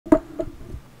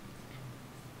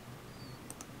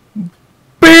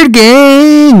Word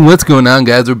gang! What's going on,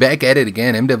 guys? We're back at it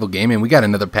again. M-Devil Gaming. We got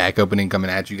another pack opening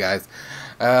coming at you guys.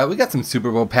 We got some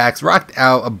Super Bowl packs. Rocked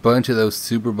out a bunch of those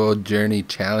Super Bowl journey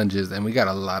challenges, and we got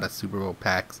a lot of Super Bowl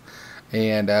packs.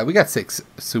 And we got 6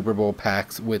 Super Bowl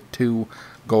packs with 2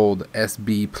 gold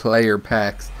SB player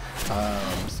packs.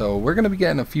 So we're going to be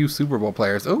getting a few Super Bowl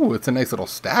players. Oh, it's a nice little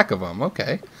stack of them.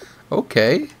 Okay.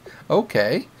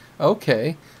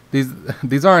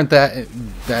 These aren't that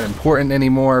important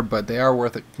anymore, but they are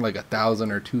worth like 1,000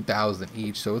 or 2,000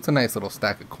 each. So it's a nice little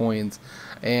stack of coins,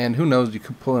 and who knows, you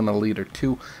could pull in a lead or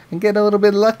 2 and get a little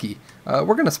bit lucky.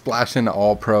 We're gonna splash into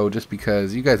All Pro just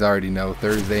because you guys already know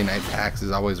Thursday night packs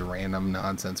is always random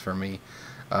nonsense for me.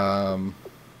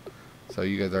 So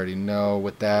you guys already know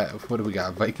with that. What do we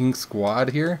got? Viking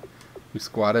squad here. We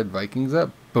squatted Vikings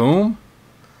up. Boom.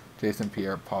 Jason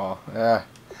Pierre-Paul.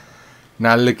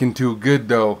 Not looking too good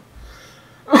though.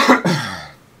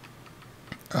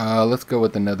 Let's go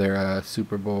with another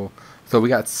Super Bowl. So we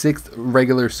got 6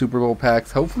 regular Super Bowl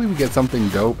packs. Hopefully we get something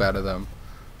dope out of them.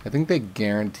 I think they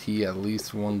guarantee at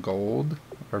least 1 gold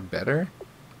or better.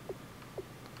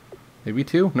 Maybe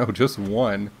 2? No, just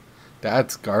 1.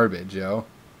 That's garbage, yo.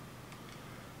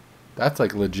 That's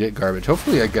like legit garbage.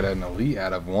 Hopefully I get an elite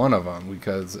out of one of them,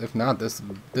 because if not, this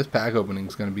pack opening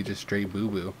is going to be just straight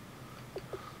boo-boo.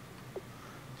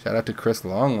 Shout out to Chris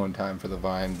Long one time for the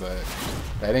Vine, but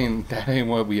that ain't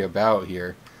what we about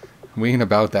here. We ain't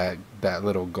about that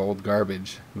little gold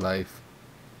garbage life.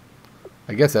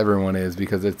 I guess everyone is,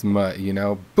 because it's mutt, you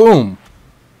know. Boom.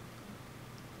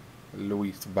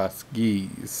 Luis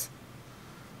Vasquez.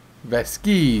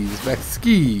 Vasquez.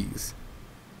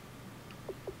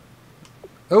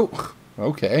 Oh,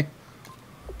 okay.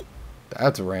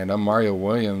 That's random. Mario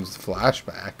Williams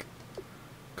flashback.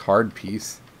 Card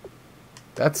piece.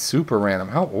 That's super random.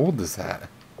 How old is that?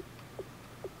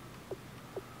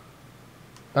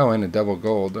 Oh, and a double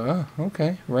gold.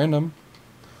 Okay. Random.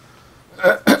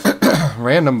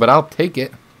 Random, but I'll take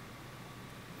it.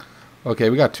 Okay,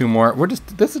 we got 2 more.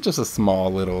 This is just a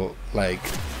small little, like,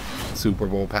 Super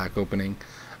Bowl pack opening.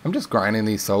 I'm just grinding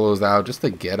these solos out just to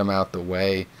get them out the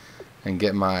way and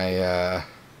get my, I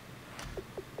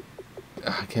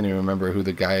can't even remember who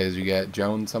the guy is you get.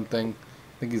 Jones something.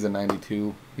 I think he's a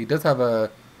 92. He does have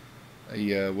a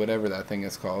whatever that thing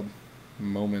is called,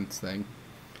 moments thing.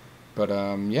 But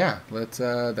yeah,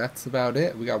 that's about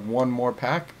it. We got 1 more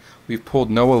pack. We've pulled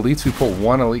no elites. We pulled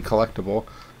 1 elite collectible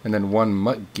and then 1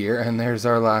 mutt gear, and there's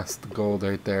our last gold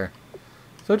right there.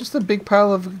 So just a big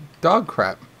pile of dog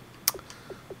crap.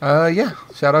 Yeah,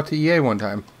 shout out to EA one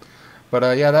time.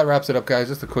 But yeah, that wraps it up, guys.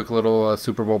 Just a quick little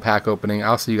Super Bowl pack opening.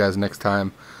 I'll see you guys next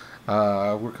time.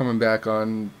 We're coming back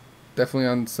on definitely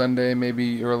on Sunday,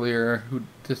 maybe earlier.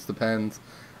 Just depends.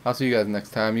 I'll see you guys next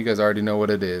time. You guys already know what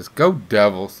it is. Go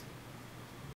Devils!